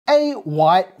a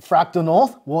white Fractal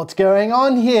North. What's going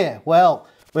on here? Well,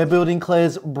 we're building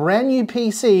Klaire's brand new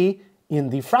PC in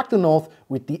the Fractal North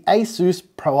with the ASUS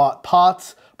ProArt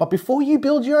parts. But before you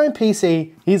build your own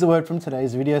PC, here's a word from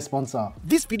today's video sponsor.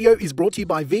 This video is brought to you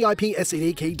by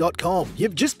VIPSCDKey.com.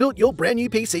 You've just built your brand new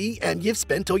PC and you've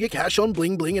spent all your cash on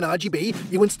bling bling and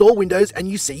RGB. You install Windows and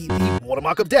you see the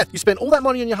watermark of death. You spend all that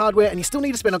money on your hardware and you still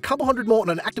need to spend a couple hundred more on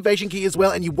an activation key as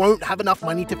well, and you won't have enough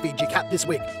money to feed your cat this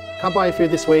week. Can't buy food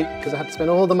this week because I had to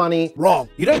spend all the money. Wrong.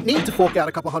 You don't need to fork out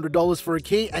a couple $100 for a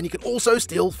key, and you can also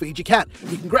still feed your cat.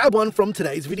 You can grab one from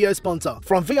today's video sponsor.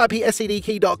 From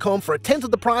VIPSCDKey.com for a tenth of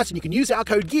the price, and you can use our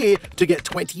code GEAR to get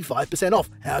 25% off.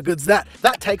 How good's that?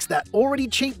 That takes that already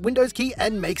cheap Windows key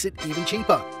and makes it even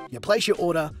cheaper. You place your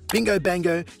order, bingo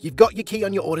bango, you've got your key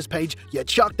on your orders page, you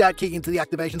chuck that key into the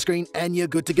activation screen, and you're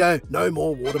good to go. No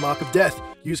more watermark of death.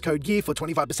 Use code GEAR for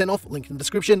 25% off, link in the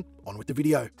description. On with the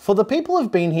video. For the people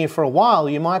who've been here for a while,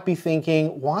 you might be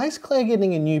thinking, why is Klaire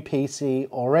getting a new PC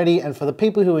already? And for the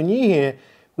people who are new here,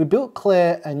 we built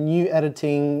Klaire a new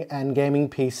editing and gaming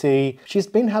PC. She's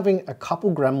been having a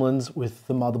couple gremlins with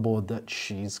the motherboard that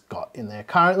she's got in there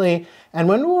currently. And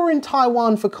when we were in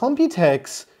Taiwan for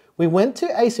Computex, we went to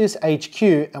ASUS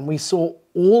HQ and we saw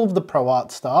all of the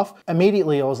ProArt stuff.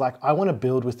 Immediately I was like, I want to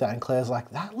build with that. And Klaire's like,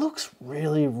 that looks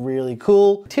really, really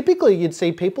cool. Typically you'd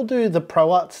see people do the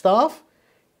ProArt stuff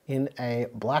in a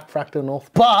black Fractal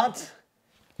North, but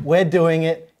we're doing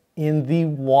it in the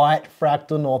white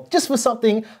Fractal North, just for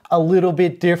something a little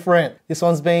bit different. This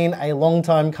one's been a long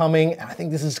time coming, and I think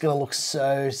this is gonna look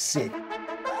so sick.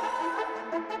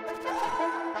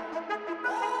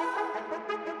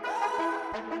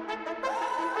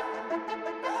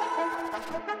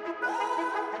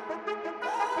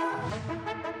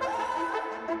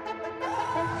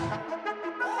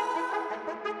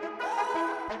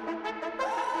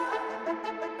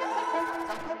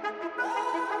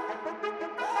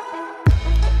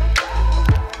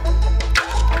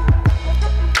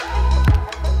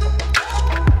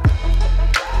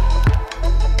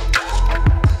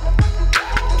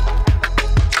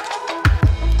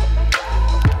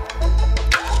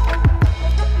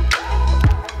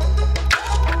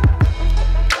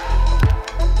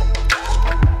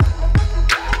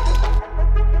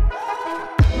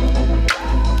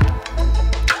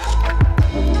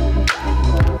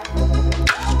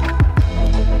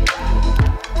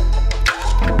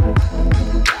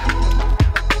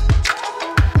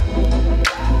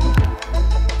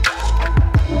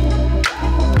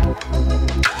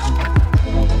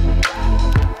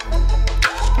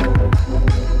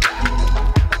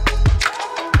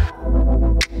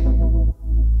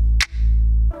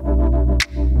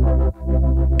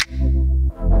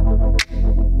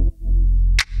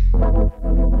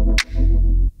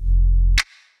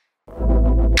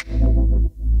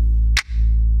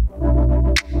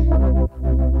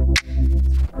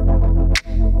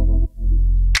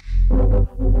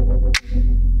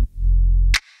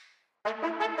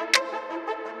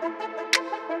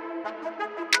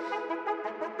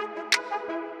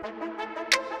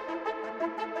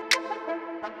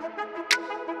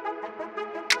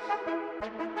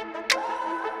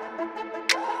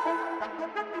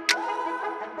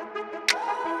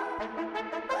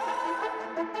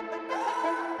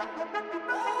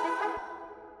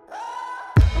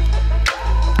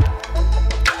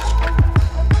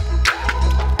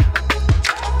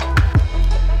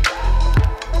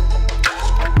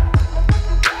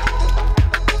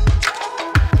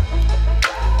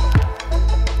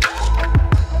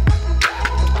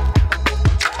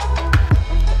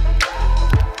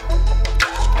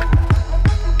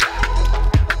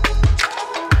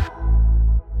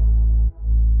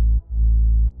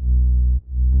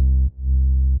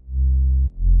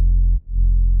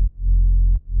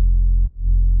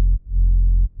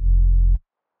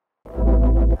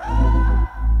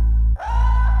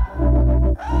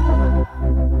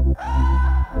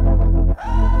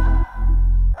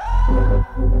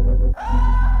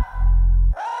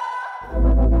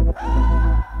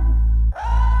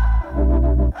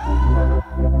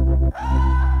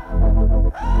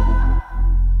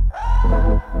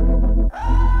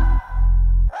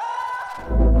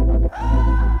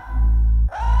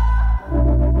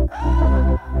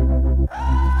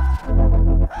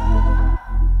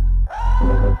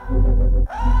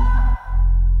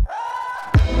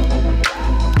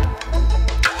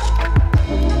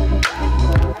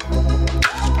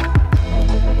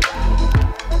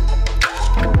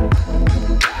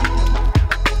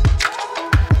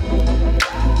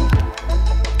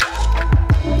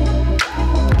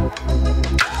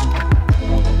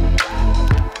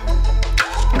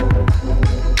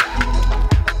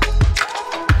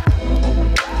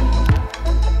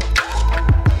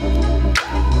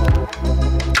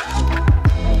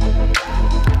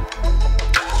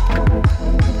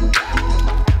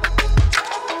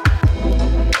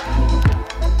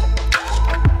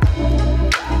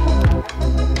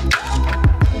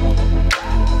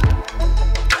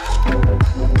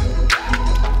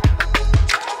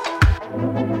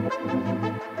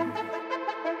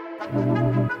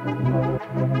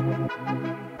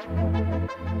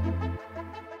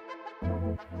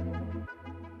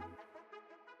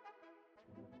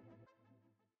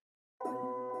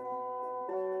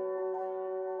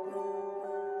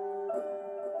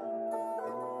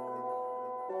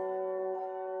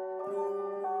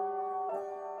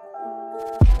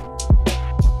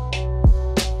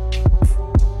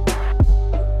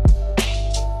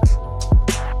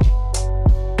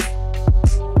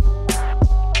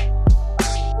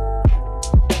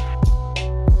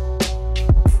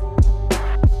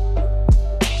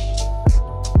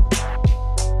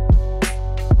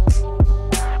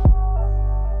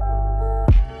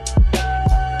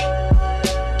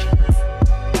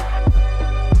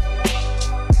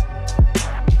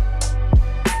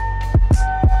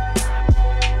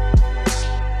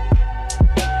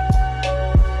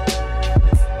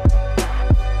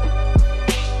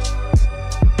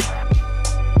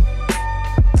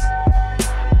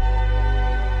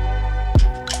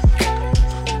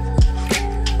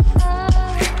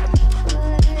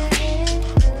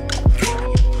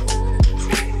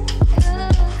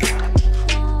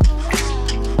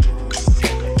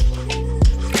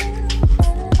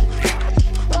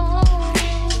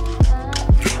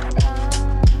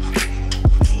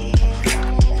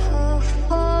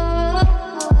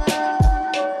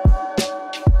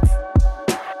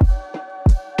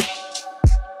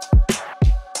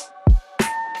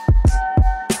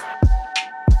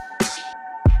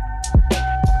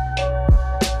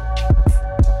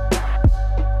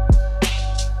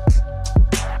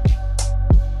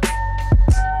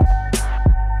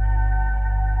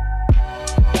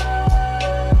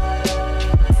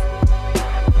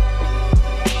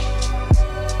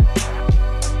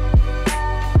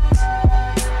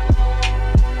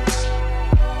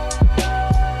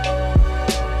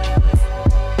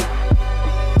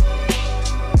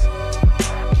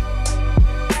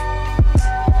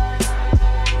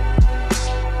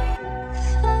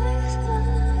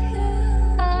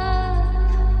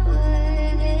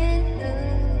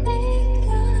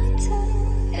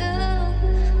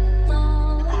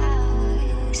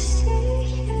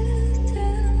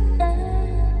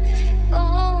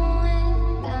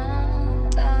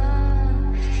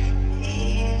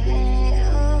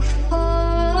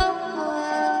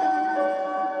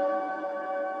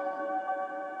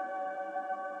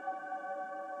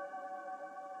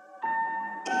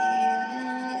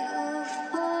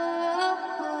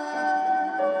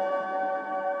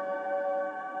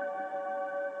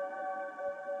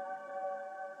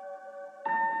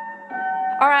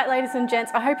 All right, ladies and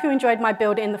gents, I hope you enjoyed my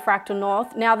build in the Fractal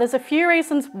North. Now, there's a few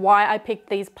reasons why I picked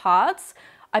these parts.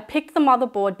 I picked the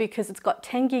motherboard because it's got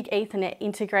 10 gig Ethernet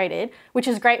integrated, which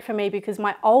is great for me because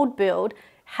my old build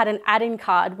had an add-in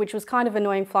card, which was kind of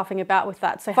annoying fluffing about with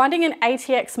that. So finding an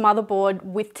ATX motherboard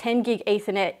with 10 gig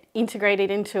Ethernet integrated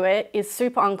into it is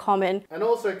super uncommon. And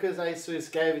also because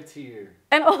ASUS gave it to you.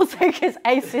 And also because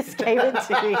ASUS gave it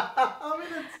to me.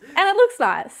 And it looks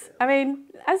nice. I mean,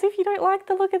 as if you don't like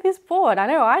the look of this board. I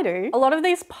know I do. A lot of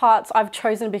these parts I've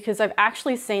chosen because I've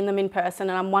actually seen them in person,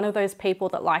 and I'm one of those people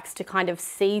that likes to kind of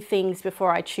see things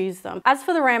before I choose them. As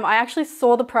for the RAM, I actually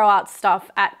saw the ProArt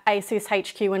stuff at ASUS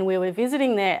HQ when we were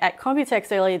visiting there at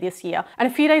Computex earlier this year. And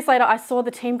a few days later, I saw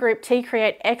the TEAMGROUP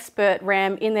T-Create Expert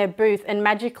RAM in their booth, and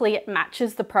magically it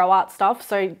matches the ProArt stuff.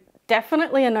 So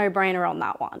definitely a no-brainer on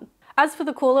that one. As for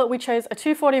the cooler, we chose a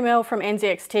 240mm from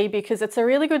NZXT because it's a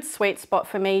really good sweet spot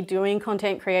for me doing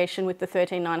content creation with the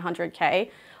 13900K.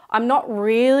 I'm not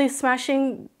really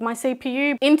smashing my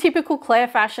CPU. In typical Klaire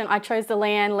fashion, I chose the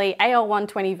Lian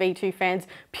AL120 V2 fans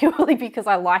purely because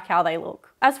I like how they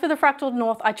look. As for the Fractal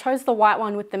North, I chose the white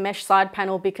one with the mesh side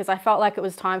panel because I felt like it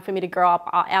was time for me to grow up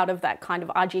out of that kind of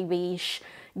RGB-ish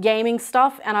gaming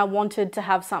stuff, and I wanted to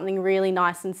have something really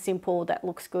nice and simple that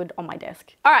looks good on my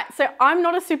desk. All right, so I'm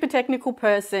not a super technical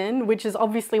person, which is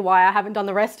obviously why I haven't done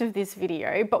the rest of this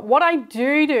video, but what I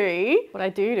do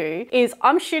is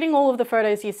I'm shooting all of the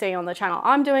photos you see on the channel.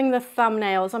 I'm doing the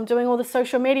thumbnails, I'm doing all the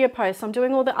social media posts, I'm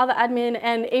doing all the other admin,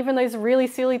 and even those really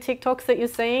silly TikToks that you're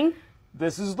seeing.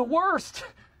 This is the worst.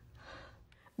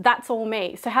 That's all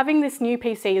me. So having this new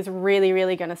PC is really,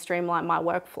 really going to streamline my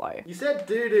workflow. You said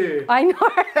doo-doo. I know.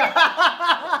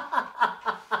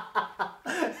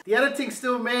 The editing's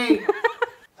still me.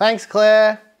 Thanks,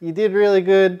 Klaire. You did really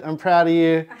good. I'm proud of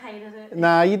you. I hated it.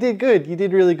 Nah, you did good. You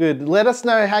did really good. Let us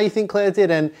know how you think Klaire did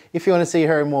and if you want to see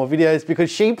her in more videos, because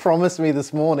she promised me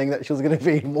this morning that she was going to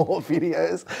be in more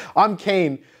videos. I'm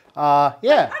keen. Yeah.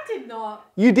 I did not.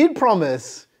 You did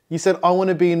promise. You said, I want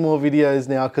to be in more videos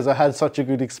now because I had such a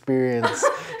good experience.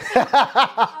 Yeah,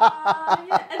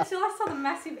 until I saw the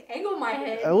massive egg on my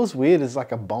head. It was weird. It's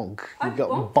like a bonk. You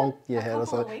got bonked your head or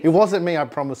something. It wasn't me, I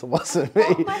promise it wasn't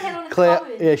me. My head on a Claire,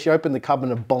 cupboard. yeah, she opened the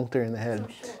cupboard and bonked her in the head.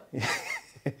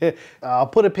 So I'll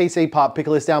put a PC part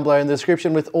picker list down below in the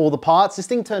description with all the parts. This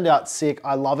thing turned out sick.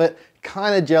 I love it.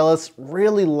 Kind of jealous.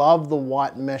 Really love the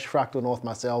white mesh Fractal North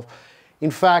myself. In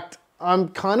fact, I'm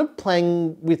kind of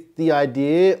playing with the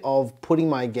idea of putting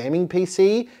my gaming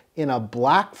PC in a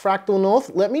black Fractal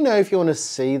North. Let me know if you want to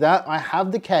see that. I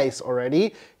have the case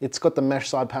already. It's got the mesh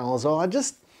side panel as well. I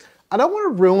don't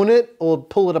want to ruin it or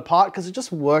pull it apart because it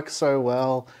just works so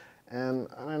well. And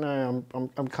I don't know,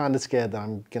 I'm kind of scared that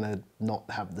I'm gonna not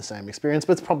have the same experience,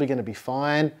 but it's probably gonna be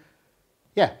fine.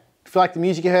 Yeah, if you like the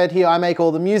music you heard here, I make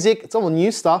all the music. It's all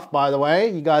new stuff, by the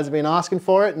way. You guys have been asking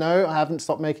for it. No, I haven't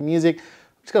stopped making music.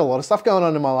 I've just got a lot of stuff going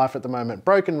on in my life at the moment.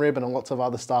 Broken Ribbon and lots of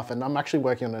other stuff, and I'm actually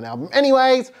working on an album.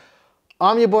 Anyways,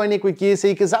 I'm your boy Nick with Gear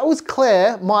Seekers. That was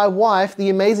Claire, my wife, the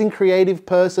amazing creative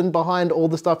person behind all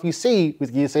the stuff you see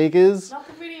with Gear Seekers. not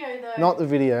the video though. Not the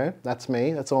video, that's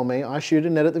me, that's all me. I shoot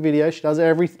and edit the video, she does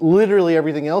literally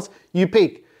everything else. You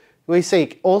peek, we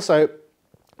seek. Also,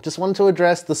 just wanted to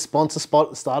address the sponsor spot at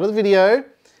the start of the video.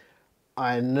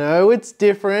 I know it's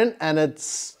different and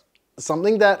it's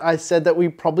something that I said that we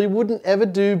probably wouldn't ever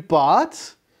do,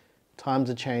 but times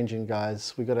are changing,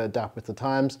 guys. We gotta adapt with the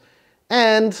times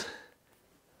and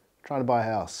try to buy a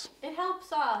house. It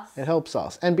helps us. It helps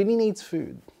us. And Binny needs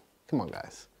food. Come on,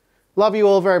 guys. Love you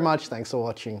all very much. Thanks for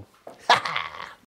watching.